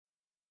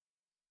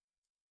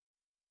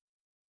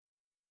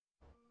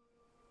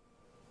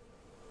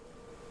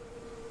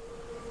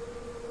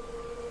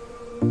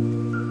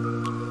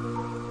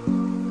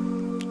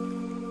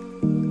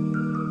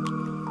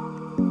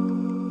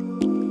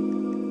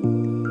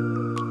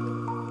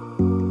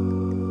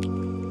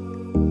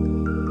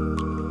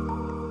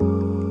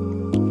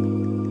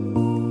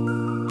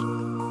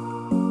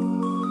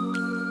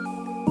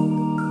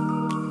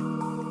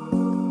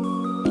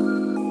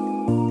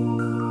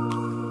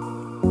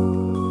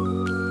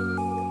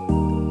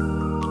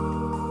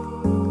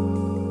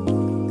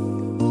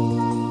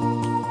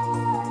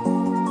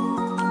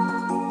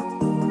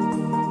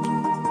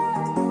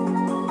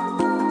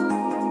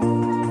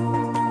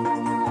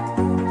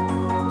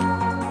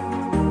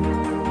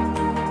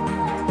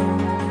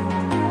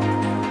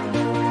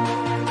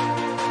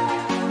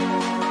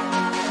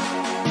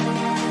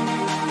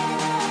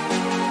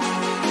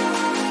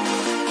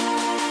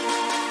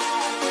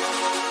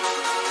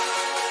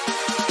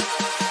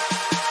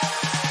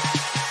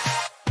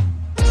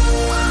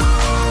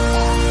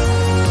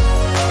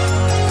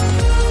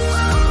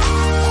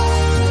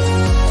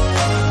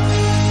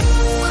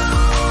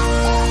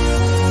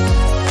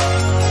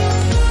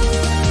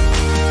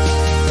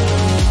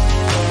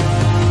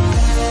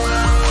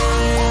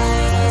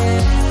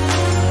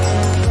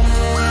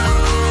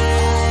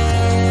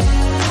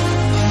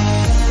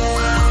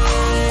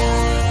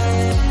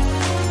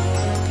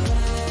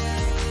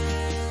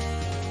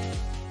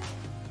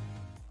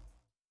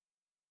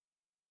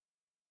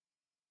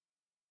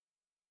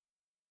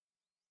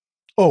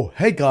Oh,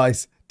 hey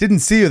guys, didn't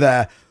see you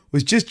there.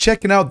 Was just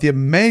checking out the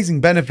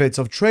amazing benefits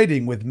of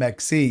trading with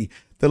MEXC.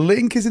 The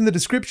link is in the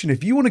description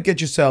if you want to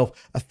get yourself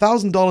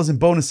 $1,000 in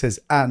bonuses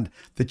and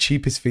the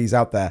cheapest fees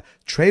out there.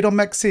 Trade on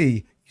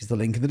MEXC. Use the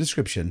link in the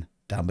description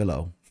down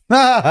below.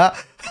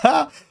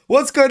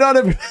 What's going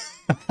on,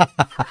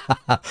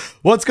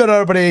 What's going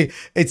on, everybody?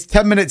 It's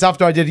 10 minutes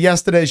after I did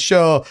yesterday's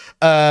show.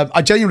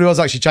 I genuinely was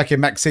actually checking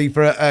MEXC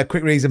for a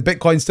quick reason.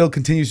 Bitcoin still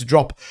continues to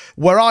drop.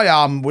 Where I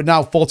am, we're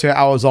now 48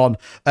 hours on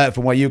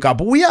from where you got.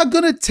 But we are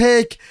going to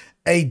take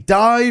a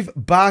dive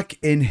back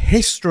in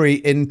history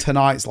in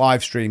tonight's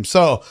live stream.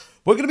 So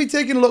we're going to be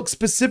taking a look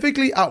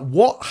specifically at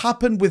what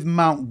happened with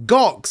Mt.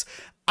 Gox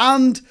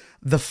and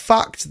the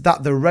fact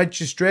that the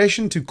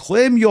registration to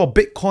claim your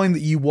Bitcoin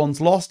that you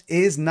once lost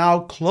is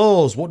now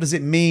closed. What does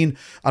it mean?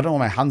 I don't know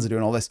why my hands are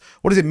doing all this.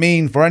 What does it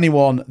mean for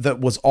anyone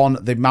that was on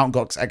the Mt.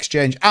 Gox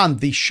exchange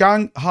and the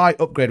Shanghai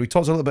upgrade? We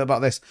talked a little bit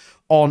about this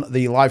on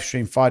the live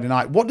stream Friday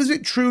night. What does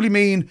it truly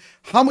mean?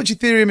 How much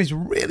Ethereum is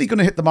really going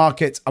to hit the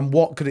market and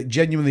what could it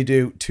genuinely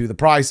do to the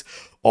price?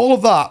 All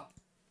of that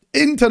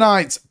in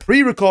tonight's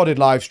pre-recorded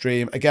live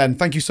stream. Again,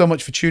 thank you so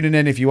much for tuning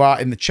in. If you are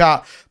in the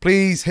chat,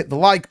 please hit the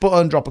like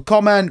button, drop a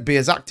comment, be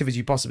as active as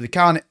you possibly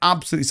can. It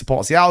absolutely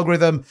supports the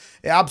algorithm.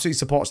 It absolutely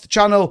supports the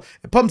channel.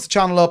 It pumps the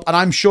channel up, and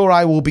I'm sure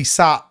I will be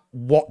sat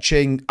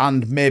watching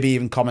and maybe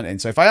even commenting.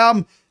 So if I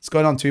am, it's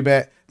going on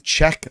 2-bit,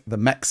 check the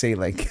MEXC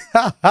link.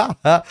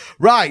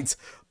 Right,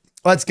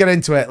 let's get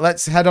into it.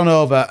 Let's head on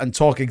over and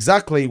talk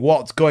exactly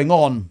what's going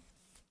on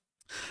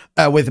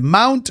with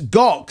Mt.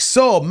 Gox.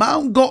 So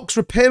Mt. Gox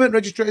repayment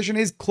registration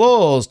is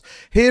closed.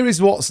 Here is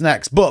what's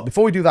next. But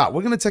before we do that,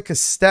 we're going to take a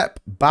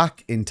step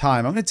back in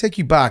time. I'm going to take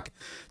you back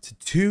to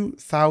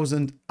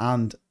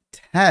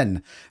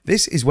 2010.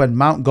 This is when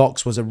Mt.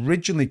 Gox was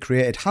originally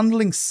created,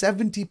 handling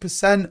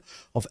 70%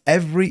 of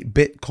every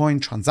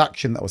Bitcoin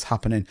transaction that was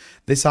happening.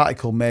 This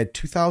article made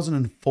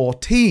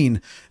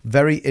 2014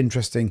 very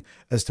interesting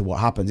as to what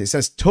happens. It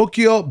says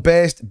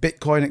Tokyo-based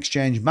Bitcoin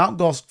exchange Mt.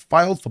 Gox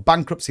filed for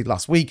bankruptcy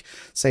last week,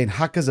 saying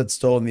hackers had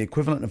stolen the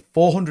equivalent of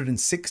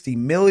 $460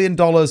 million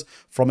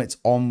from its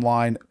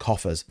online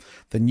coffers.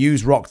 The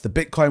news rocked the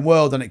Bitcoin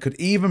world, and it could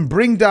even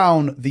bring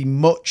down the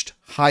much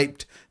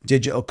hyped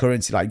digital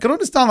currency. Like, you gotta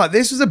understand, like,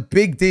 this was a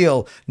big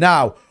deal.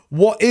 Now,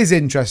 what is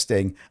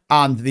interesting,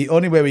 and the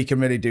only way we can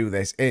really do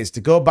this, is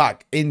to go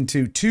back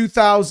into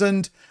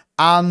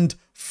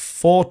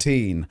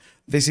 2014.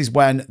 This is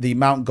when the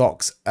Mt.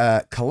 Gox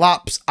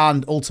collapse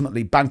and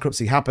ultimately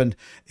bankruptcy happened.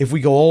 If we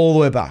go all the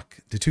way back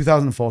to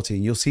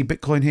 2014, you'll see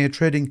Bitcoin here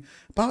trading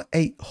about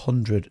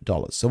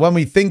 $800. So when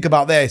we think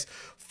about this,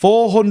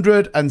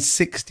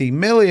 460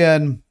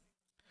 million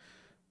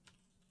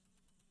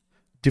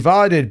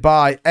divided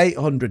by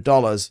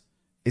 $800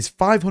 is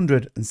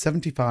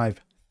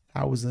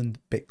 575,000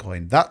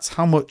 Bitcoin. That's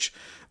how much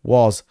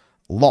was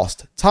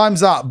lost.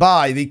 Times that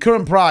by the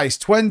current price,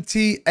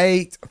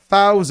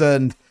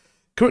 28,000,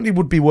 currently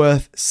would be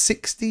worth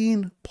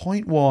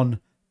 $16.1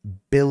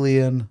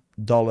 billion.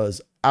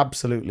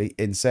 Absolutely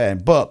insane.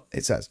 But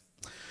it says,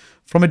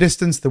 from a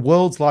distance, the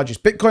world's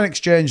largest Bitcoin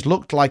exchange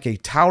looked like a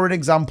towering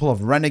example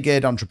of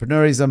renegade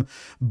entrepreneurism,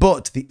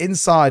 but the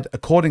inside,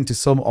 according to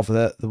some of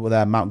their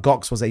Mt.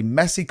 Gox, was a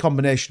messy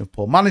combination of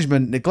poor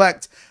management,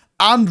 neglect,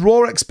 and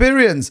raw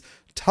experience.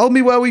 Tell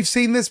me where we've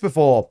seen this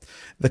before.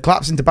 The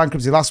collapse into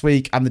bankruptcy last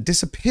week and the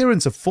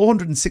disappearance of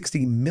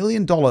 $460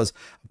 million,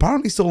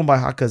 apparently stolen by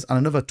hackers, and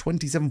another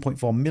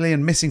 27.4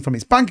 million missing from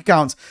its bank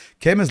accounts,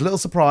 came as little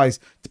surprise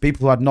to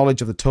people who had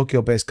knowledge of the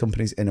Tokyo-based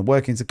company's inner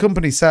workings. The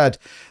company said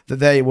that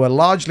they were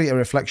largely a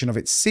reflection of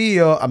its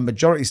CEO and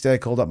majority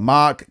stakeholder,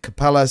 Mark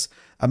Capellas,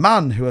 a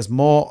man who was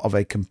more of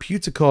a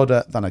computer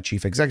coder than a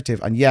chief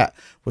executive, and yet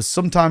was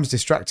sometimes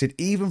distracted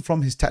even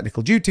from his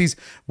technical duties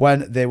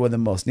when they were the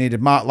most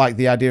needed. Mark liked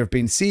the idea of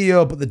being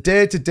CEO, but the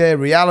day-to-day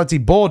reality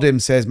bored him,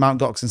 says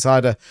Mt. Gox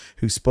insider,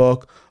 who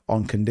spoke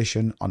on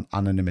condition on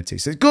anonymity.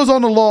 So it goes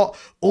on a lot.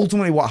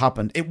 Ultimately, what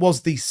happened? It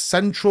was the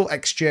central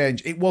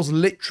exchange. It was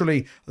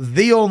literally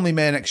the only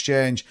main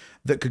exchange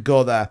that could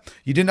go there.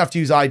 You didn't have to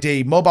use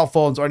ID, mobile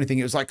phones, or anything.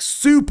 It was like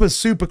super,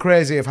 super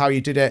crazy of how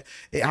you did it.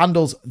 It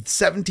handles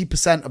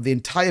 70% of the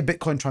entire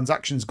Bitcoin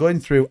transactions going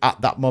through at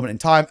that moment in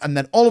time. And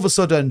then all of a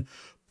sudden,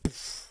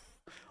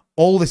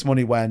 all this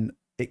money when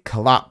it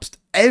collapsed.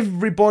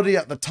 Everybody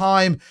at the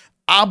time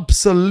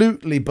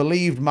absolutely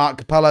believed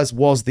Mark Capellas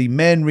was the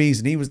main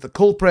reason. He was the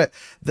culprit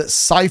that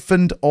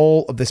siphoned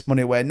all of this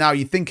money away. Now,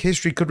 you think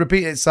history could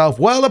repeat itself?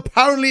 Well,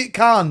 apparently it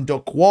can.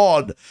 Duck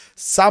Wad,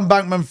 Sam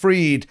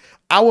Bankman-Fried,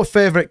 our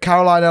favorite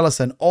Caroline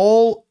Ellison,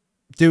 all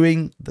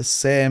doing the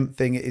same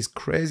thing. It is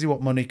crazy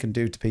what money can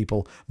do to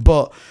people,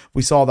 but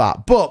we saw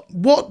that. But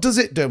what does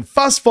it do?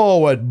 Fast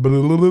forward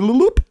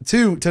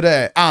to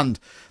today, and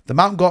The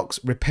Mt. Gox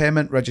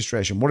repayment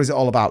registration. What is it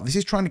all about? This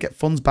is trying to get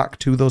funds back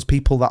to those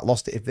people that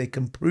lost it if they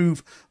can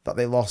prove that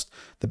they lost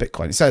the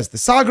Bitcoin. It says, the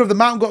saga of the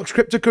Mt. Gox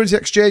cryptocurrency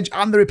exchange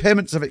and the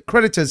repayments of its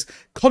creditors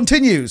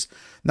continues.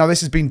 Now,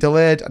 this has been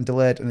delayed and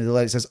delayed and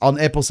delayed. It says, on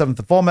April 7th,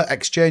 the former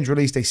exchange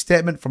released a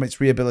statement from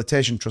its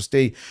rehabilitation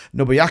trustee,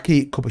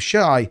 Nobuyuki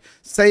Kobushai,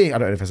 saying, I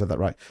don't know if I said that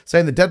right,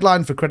 saying the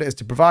deadline for creditors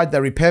to provide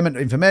their repayment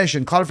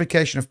information,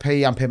 clarification of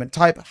payee and payment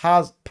type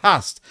has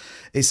passed.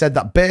 It said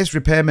that base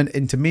repayment,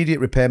 intermediate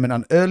repayment,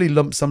 and early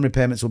lump sum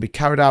repayments will be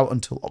carried out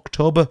until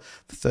October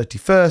the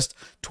 31st,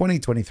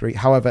 2023.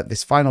 However,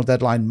 this final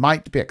deadline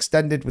might be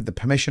extended with the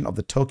permission of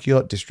the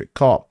Tokyo District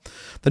Court.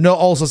 The note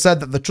also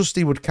said that the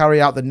trustee would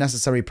carry out the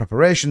necessary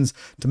preparations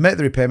to make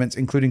the repayments,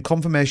 including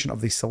confirmation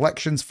of the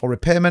selections for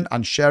repayment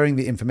and sharing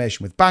the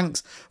information with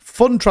banks,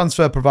 fund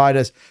transfer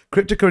providers,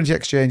 cryptocurrency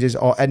exchanges,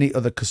 or any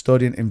other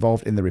custodian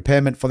involved in the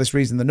repayment. For this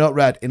reason, the note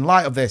read, in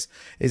light of this,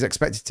 it is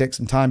expected to take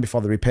some time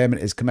before the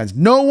repayment is commenced.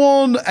 No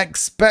one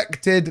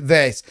expected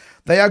this.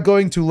 They are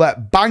going to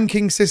let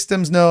banking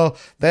systems know.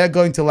 They are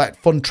going to let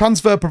fund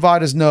transfer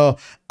providers know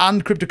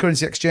and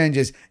cryptocurrency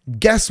exchanges.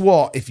 Guess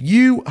what? If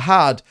you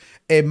had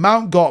a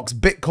Mt. Gox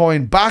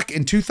Bitcoin back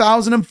in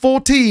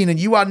 2014 and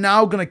you are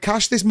now going to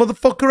cash this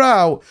motherfucker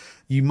out,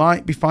 you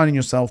might be finding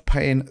yourself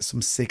paying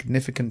some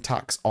significant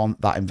tax on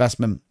that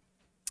investment.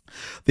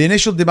 The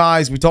initial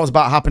demise we talked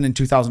about happened in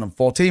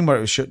 2014 where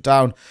it was shut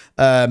down,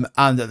 and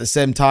at the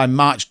same time,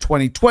 March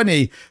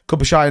 2020,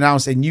 Kobushai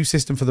announced a new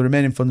system for the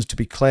remaining funds to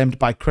be claimed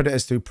by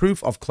creditors through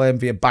proof of claim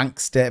via bank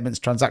statements,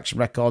 transaction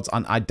records,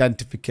 and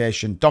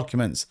identification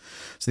documents.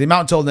 So the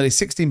amount total, nearly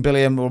 16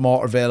 billion or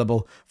more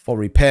available for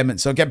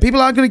repayment. So again,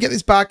 people aren't going to get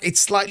this back. It's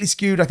slightly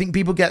skewed. I think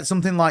people get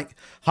something like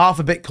half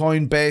a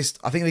Bitcoin based.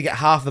 I think they get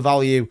half the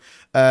value.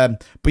 But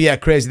yeah,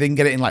 crazy. They can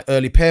get it in like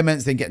early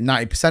payments. They can get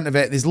 90% of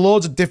it. There's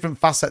loads of different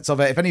facets of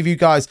it. If any of you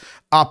guys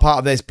are part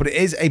of this, but it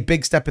is a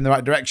big step in the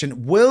right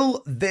direction.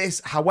 Will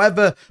this,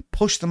 however,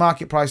 push the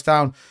market price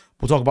down?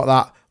 We'll talk about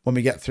that when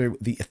we get through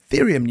the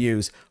Ethereum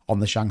news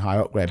on the Shanghai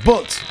upgrade.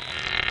 But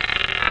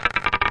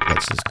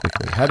let's just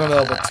quickly head on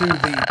over to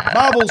the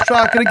marbles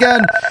track. And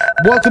again,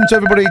 welcome to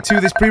everybody to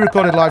this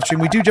pre-recorded live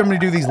stream. We do generally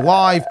do these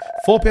live,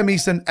 4 p.m.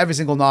 Eastern, every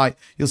single night.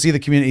 You'll see the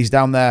communities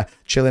down there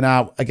chilling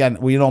out. Again,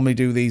 we normally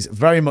do these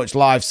very much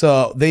live.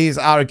 So these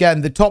are,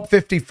 again, the top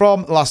 50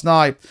 from last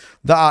night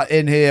that are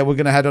in here. We're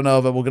going to head on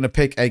over. We're going to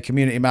pick a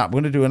community map.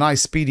 We're going to do a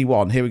nice speedy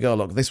one. Here we go.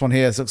 Look, this one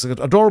here looks like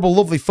adorable,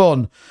 lovely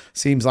fun.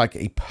 Seems like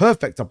a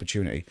perfect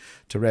opportunity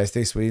to race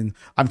this win.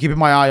 I'm keeping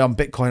my eye on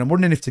Bitcoin. I'm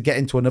wondering if to get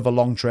into another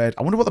long trade.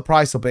 I wonder what the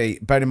price will be.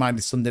 Bear in mind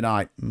it's Sunday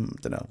night.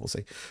 Don't know. We'll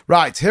see.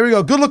 Right, here we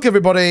go. Good luck,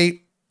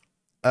 everybody.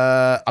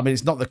 I mean,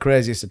 it's not the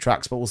craziest of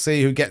tracks, but we'll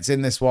see who gets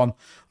in this one.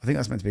 I think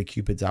that's meant to be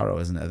Cupid's arrow,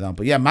 isn't it?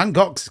 But yeah, Mt.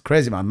 Gox is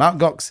crazy, man. Mt.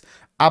 Gox,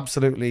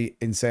 absolutely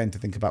insane to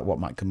think about what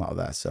might come out of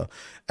there. So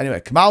anyway,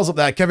 Kamal's up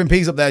there. Kevin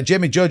P's up there.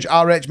 Jamie Judge,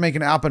 RH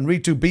making it happen.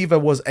 Ritu Beaver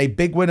was a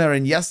big winner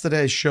in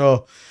yesterday's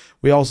show.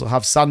 We also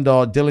have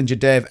Sandor, Dillinger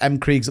Dave, M.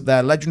 Krieg's up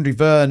there. Legendary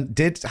Vern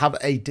did have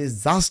a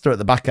disaster at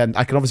the back end.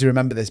 I can obviously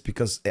remember this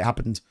because it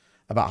happened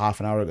about half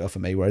an hour ago for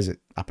me, whereas it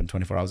happened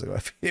 24 hours ago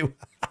for you.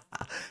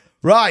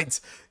 Right,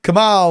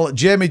 Kamal,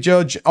 Jamie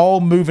Judge, all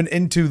moving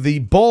into the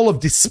ball of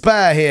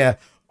despair here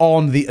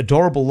on the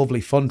adorable,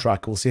 lovely fun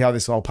track. We'll see how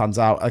this all pans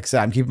out. Like I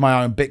said, I'm keeping my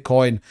eye on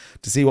Bitcoin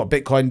to see what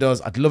Bitcoin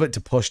does. I'd love it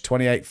to push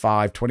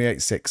 28.5,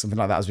 28.6, something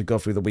like that as we go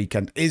through the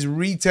weekend. Is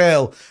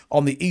retail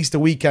on the Easter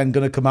weekend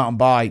going to come out and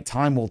buy?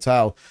 Time will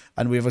tell.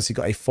 And we've obviously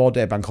got a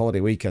 4-day bank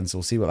holiday weekend, so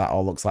we'll see what that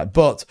all looks like.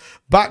 But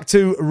back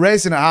to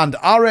racing at hand.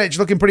 RH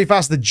looking pretty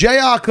fast. The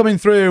JR coming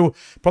through,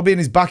 probably in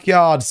his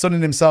backyard,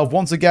 sunning himself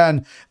once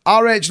again.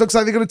 RH looks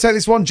like they're going to take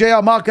this one.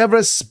 JR, Mark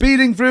Everest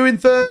speeding through in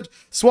third.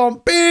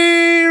 Swamp B.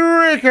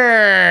 Ricky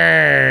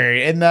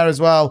in there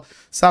as well.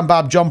 Sam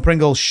Babb, John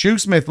Pringle,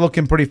 Shoesmith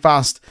looking pretty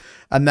fast.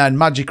 And then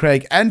Magic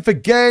Craig, N for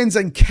Gaines,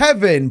 and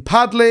Kevin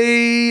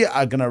Padley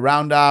are going to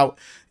round out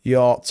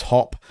your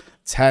top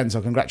 10.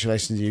 So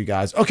congratulations to you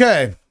guys.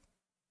 Okay.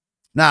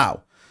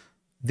 Now,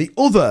 the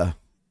other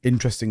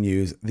interesting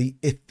news, the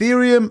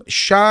Ethereum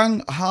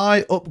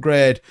Shanghai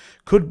upgrade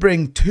could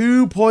bring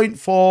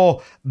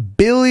 $2.4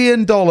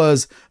 billion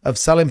of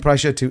selling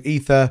pressure to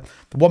Ether.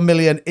 The 1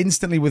 million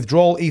instantly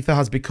withdrawal Ether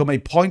has become a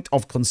point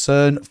of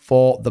concern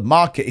for the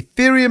market.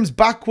 Ethereum's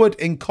backward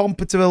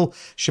incompatible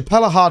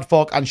Shapella hard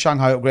fork and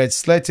Shanghai upgrades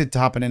slated to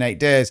happen in 8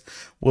 days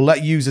will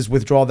let users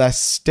withdraw their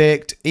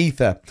staked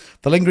Ether.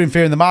 The lingering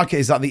fear in the market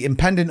is that the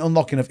impending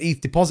unlocking of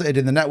ETH deposited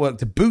in the network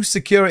to boost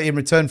security in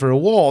return for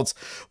rewards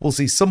will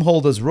see some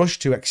holders rush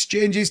to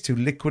exchanges to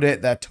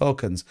liquidate their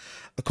tokens.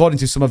 According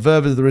to some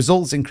observers, the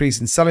results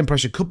increase in selling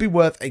pressure could be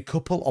worth a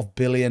couple of $1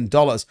 billion.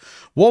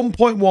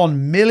 1.1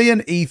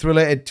 million ETH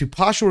related to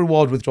partial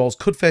reward withdrawals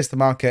could face the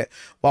market,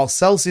 while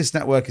Celsius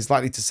Network is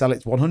likely to sell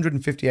its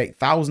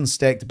 158,000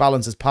 staked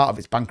balance as part of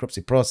its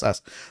bankruptcy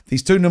process.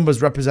 These two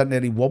numbers represent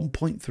nearly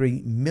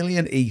 1.3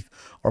 million ETH,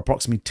 or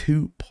approximately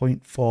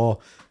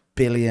 $2.4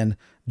 billion.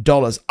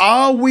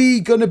 Are we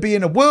going to be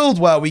in a world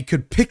where we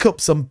could pick up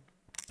some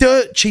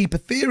dirt cheap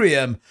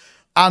Ethereum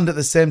and at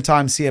the same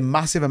time see a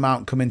massive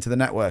amount come into the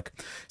network.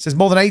 It says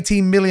more than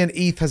 18 million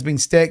ETH has been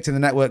staked in the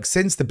network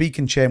since the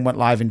Beacon chain went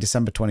live in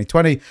December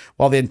 2020.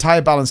 While the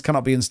entire balance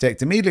cannot be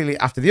unstaked immediately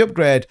after the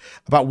upgrade,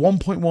 about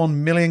 1.1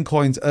 million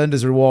coins earned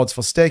as rewards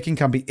for staking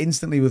can be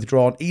instantly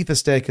withdrawn. Ether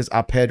stakers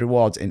are paid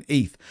rewards in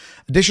ETH.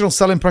 Additional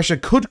selling pressure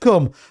could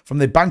come from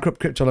the bankrupt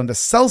crypto lender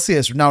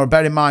Celsius. Now,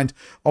 bear in mind,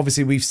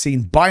 obviously, we've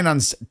seen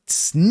Binance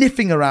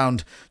sniffing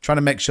around trying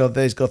to make sure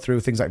these go through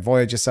things like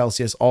Voyager,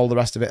 Celsius, all the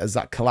rest of it, as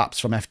that collapse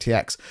from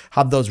FTX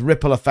had those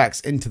ripple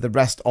effects into the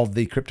rest of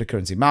the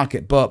cryptocurrency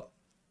market. But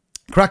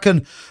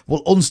Kraken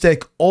will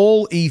unstake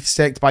all ETH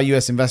staked by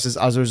US investors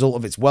as a result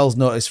of its Wells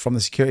notice from the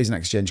Securities and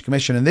Exchange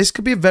Commission. And this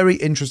could be a very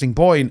interesting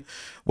point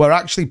where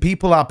actually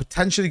people are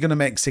potentially going to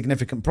make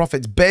significant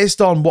profits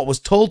based on what was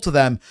told to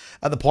them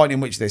at the point in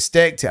which they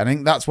staked it. I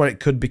think that's where it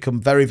could become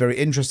very, very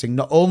interesting,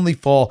 not only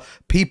for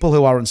people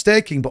who are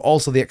unstaking, but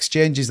also the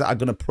exchanges that are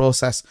going to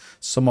process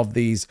some of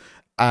these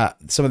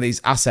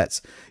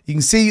assets. You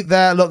can see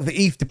there, look, the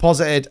ETH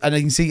deposited, and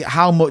you can see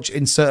how much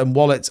in certain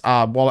wallets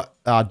are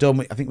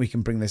done. I think we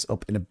can bring this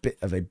up in a bit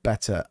of a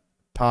better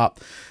part.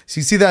 So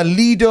you see there,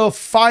 Lido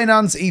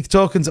Finance ETH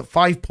tokens at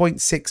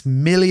 5.6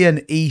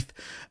 million ETH,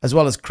 as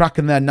well as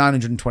Kraken there,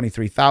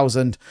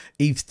 923,000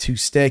 ETH to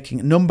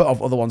staking. Number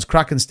of other ones,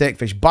 Kraken,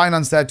 Stakefish,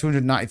 Binance there,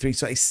 293.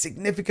 So a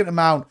significant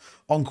amount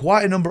on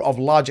quite a number of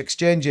large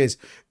exchanges.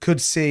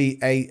 Could see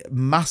a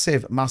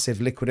massive,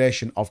 massive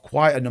liquidation of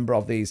quite a number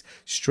of these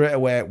straight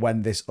away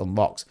when this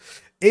unlocks.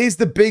 Is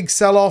the big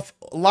sell-off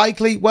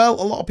likely? Well,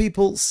 a lot of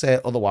people say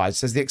otherwise. It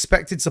says the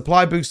expected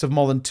supply boost of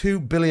more than 2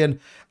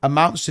 billion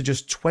amounts to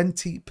just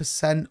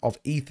 20% of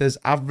Ether's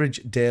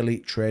average daily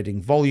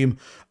trading volume,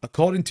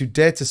 according to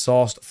data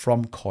sourced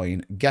from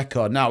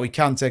CoinGecko. Now, we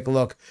can take a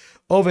look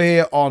over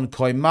here on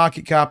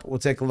CoinMarketCap. We'll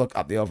take a look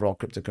at the overall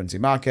cryptocurrency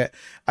market,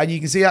 and you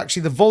can see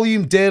actually the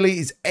volume daily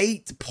is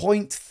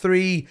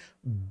 $8.3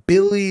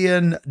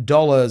 billion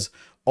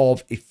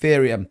of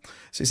Ethereum.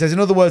 So it says, in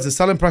other words, the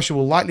selling pressure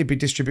will likely be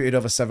distributed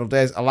over several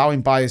days,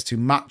 allowing buyers to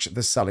match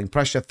the selling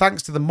pressure.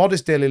 Thanks to the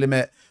modest daily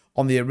limit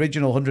on the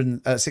original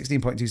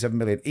 16.27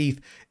 million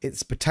ETH,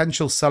 its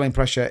potential selling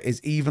pressure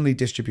is evenly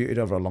distributed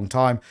over a long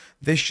time.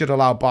 This should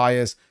allow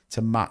buyers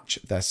to match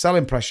their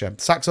selling pressure.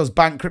 Saxo's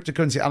Bank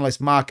cryptocurrency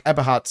analyst Mark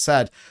Eberhardt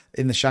said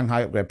in the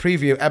Shanghai upgrade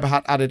preview,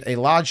 Eberhardt added a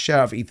large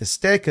share of Ether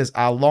stakers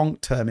are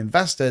long-term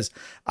investors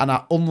and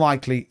are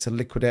unlikely to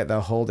liquidate their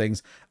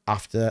holdings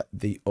after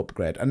the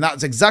upgrade. And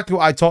that's exactly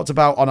what I talked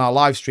about on our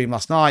live stream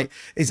last night,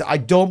 is I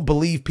don't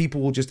believe people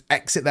will just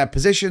exit their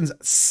positions,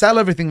 sell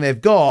everything they've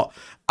got,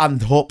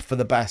 and hope for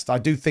the best. I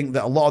do think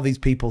that a lot of these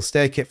people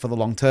stake it for the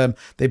long term.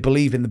 They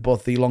believe in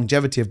both the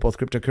longevity of both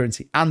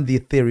cryptocurrency and the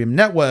Ethereum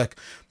network.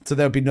 So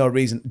there'll be no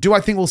reason. Do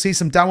I think we'll see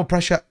some downward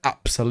pressure?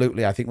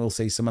 Absolutely. I think we'll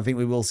see some. I think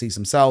we will see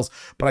some sells,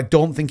 but I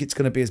don't think it's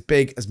going to be as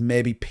big as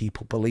maybe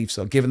people believe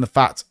so, given the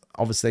fact,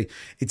 obviously,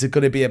 it's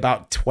going to be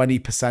about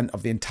 20%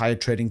 of the entire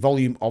trading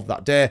volume of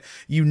that day.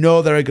 You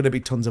know there are going to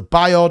be tons of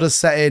buy orders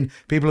set in.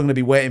 People are going to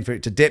be waiting for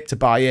it to dip to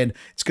buy in.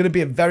 It's going to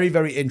be a very,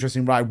 very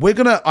interesting ride.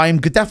 I'm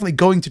definitely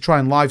going to try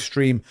and live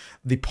stream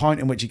the point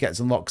in which it gets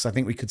unlocked, because I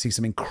think we could see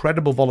some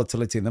incredible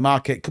volatility in the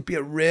market. It could be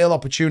a real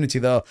opportunity,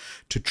 though,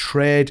 to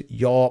trade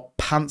your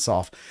pants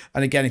off.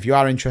 And again, if you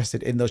are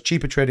interested in those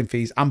cheaper trading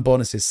fees and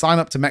bonuses, sign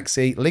up to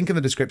MEXC, link in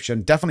the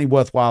description. Definitely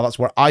worthwhile. That's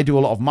where I do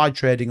a lot of my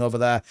trading over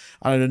there.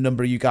 And I know a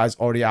number of you guys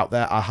already out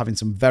there are having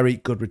some very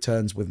good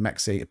returns with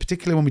MEXC,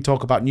 particularly when we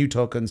talk about new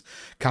tokens,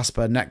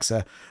 Casper,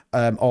 Nexa,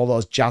 all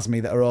those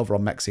Jasmy that are over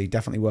on MEXC.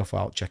 Definitely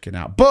worthwhile checking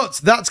out.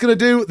 But that's going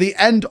to do the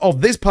end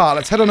of this part.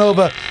 Let's head on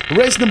over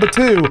race number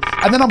 2,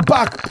 and then I'm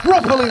back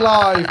properly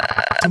live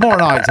tomorrow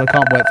night. So I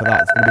can't wait for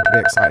that. It's going to be pretty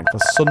exciting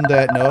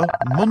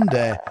for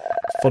Monday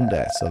fun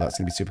day. So that's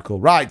going to be super cool.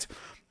 Right.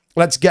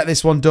 Let's get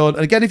this one done.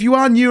 And again, if you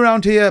are new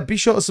around here, be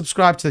sure to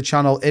subscribe to the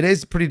channel. It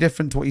is pretty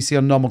different to what you see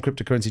on normal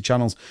cryptocurrency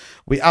channels.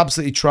 We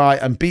absolutely try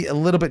and be a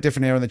little bit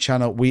different here on the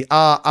channel. We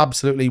are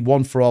absolutely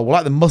one for all. We're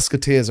like the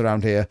musketeers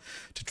around here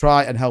to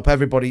try and help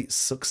everybody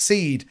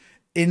succeed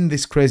in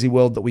this crazy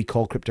world that we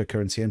call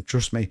cryptocurrency. And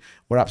trust me,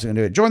 we're absolutely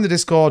going to do it. Join the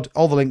Discord.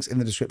 All the links in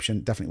the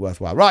description. Definitely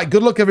worthwhile. Right.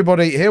 Good luck,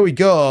 everybody. Here we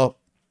go.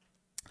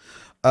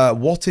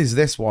 What is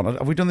this one?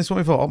 Have we done this one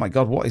before? Oh my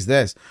god, what is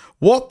this?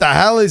 What the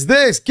hell is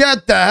this?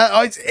 Get the hell...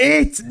 Oh, it's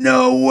it!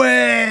 No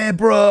way,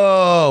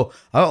 bro!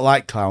 I don't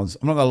like clowns.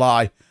 I'm not gonna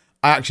lie.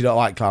 I actually don't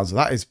like clowns.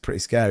 That is pretty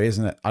scary,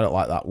 isn't it? I don't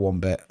like that one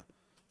bit.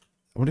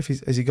 I wonder if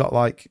has he got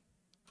like...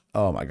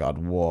 Oh my god,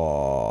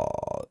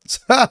 what?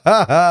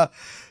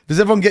 Does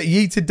everyone get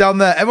yeeted down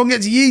there? Everyone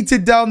gets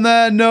yeeted down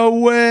there? No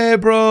way,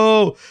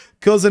 bro!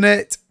 Cousin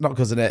it. Not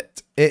cousin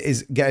it. It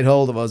is getting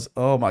hold of us.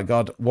 Oh my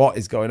god, what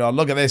is going on?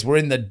 Look at this. We're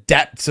in the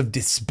depths of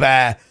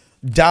despair.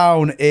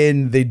 Down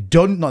in the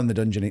not in the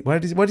dungeon. Where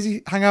does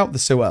he hang out? The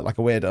sewer, like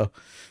a weirdo.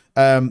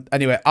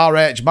 Anyway,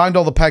 RH, mind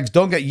all the pegs.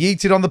 Don't get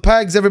yeeted on the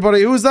pegs,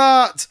 everybody. Who's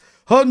that?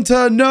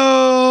 Hunter,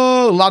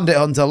 no! Land it,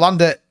 Hunter,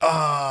 land it.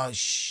 Oh,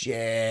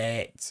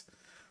 shit.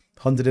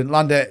 Hunter didn't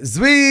land it.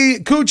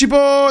 Zwi, Coochie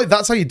boy.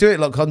 That's how you do it,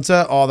 look,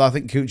 Hunter. Oh, I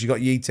think Coochie got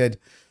yeeted.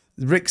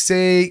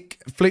 Rixie,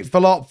 Fleet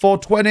Falop,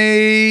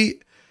 420.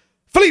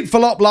 Fleet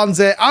Falop lands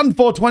it, and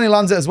 420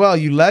 lands it as well.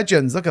 You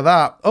legends. Look at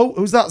that. Oh,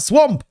 who's that?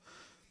 Swamp.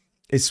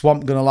 Is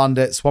Swamp going to land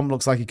it? Swamp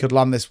looks like he could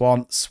land this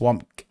one.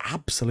 Swamp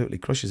absolutely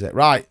crushes it.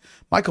 Right.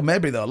 Michael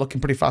Mabry, though,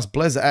 looking pretty fast.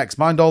 Blazer X.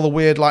 Mind all the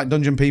weird, like,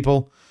 dungeon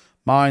people.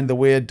 Mind the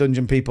weird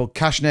dungeon people.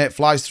 Cashnate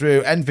flies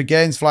through. End for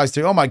Gains flies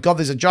through. Oh, my God,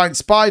 there's a giant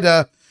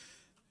spider.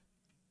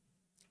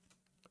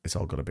 It's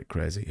all got a bit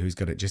crazy. Who's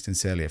got it? Justin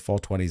Celia,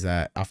 420's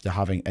there after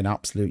having an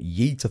absolute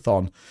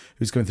yeetathon.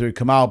 Who's coming through?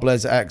 Kamal,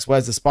 Blazer X.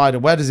 Where's the spider?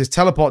 Where does this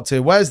teleport to?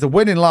 Where's the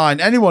winning line?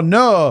 Anyone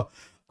know?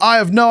 I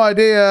have no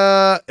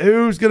idea.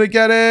 Who's going to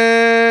get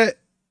it?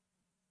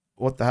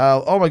 What the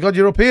hell? Oh my God,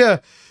 you're up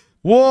here.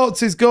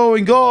 What is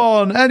going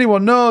on?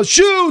 Anyone knows?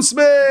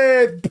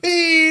 Shoesmith!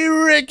 P.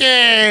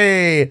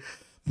 Ricky!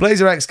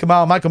 Blazer X,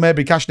 Kamal, Michael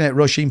Mabry, Cashnate,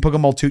 Roshin,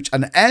 Puggamol, Tooch,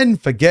 and N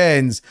for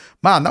Gains.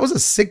 Man, that was a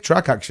sick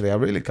track, actually. I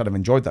really kind of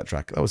enjoyed that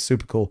track. That was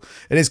super cool.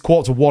 It is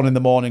 1:45 in the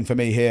morning for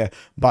me here,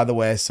 by the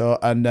way. So,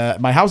 and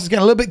my house is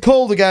getting a little bit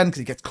cold again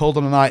because it gets cold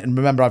on the night. And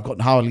remember, I've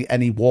got hardly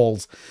any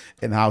walls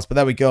in the house. But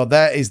there we go.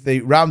 There is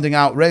the rounding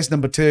out race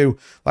number 2.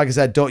 Like I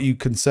said, don't you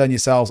concern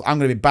yourselves. I'm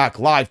going to be back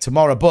live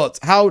tomorrow. But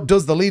how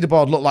does the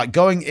leaderboard look like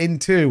going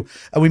into?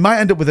 And we might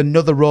end up with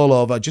another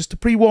rollover, just to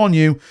pre-warn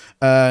you,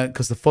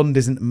 because the fund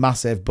isn't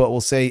massive. But we'll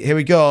see. Here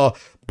we go.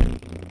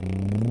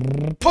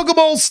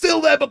 Puggamol's still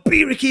there, but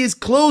P. Ricky is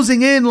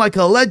closing in like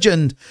a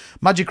legend.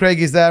 Magic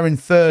Craig is there in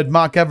 3rd.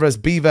 Mark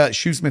Everest, Beaver,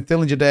 Shoesmith,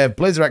 Dillinger Dave,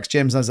 Blazer X,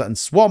 James Nazar, and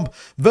Swamp.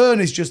 Vern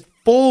is just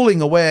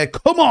falling away.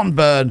 Come on,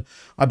 Vern.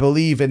 I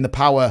believe in the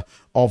power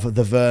of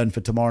the Vern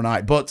for tomorrow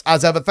night. But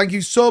as ever, thank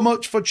you so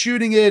much for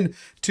tuning in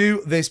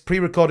to this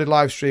pre-recorded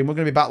live stream. We're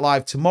going to be back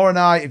live tomorrow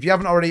night. If you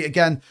haven't already,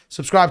 again,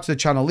 subscribe to the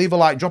channel, leave a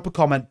like, drop a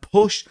comment,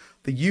 push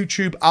the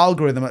YouTube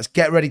algorithm. Let's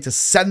get ready to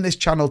send this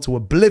channel to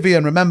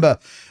oblivion. Remember,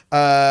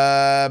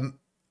 I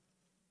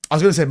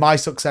was going to say my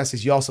success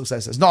is your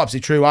success. It's not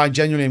absolutely true. I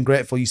genuinely am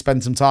grateful you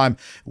spend some time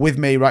with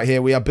me right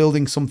here. We are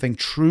building something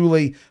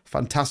truly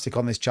fantastic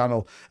on this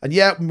channel. And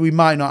yeah, we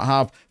might not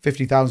have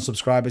 50,000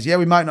 subscribers. Yeah,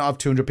 we might not have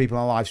 200 people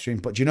on live stream.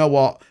 But you know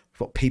what? We've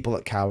got people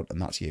that count, and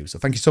that's you. So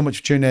thank you so much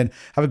for tuning in.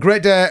 Have a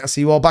great day. I'll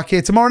see you all back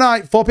here tomorrow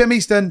night, 4 p.m.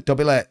 Eastern. Don't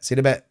be late. See you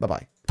in a bit.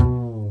 Bye-bye.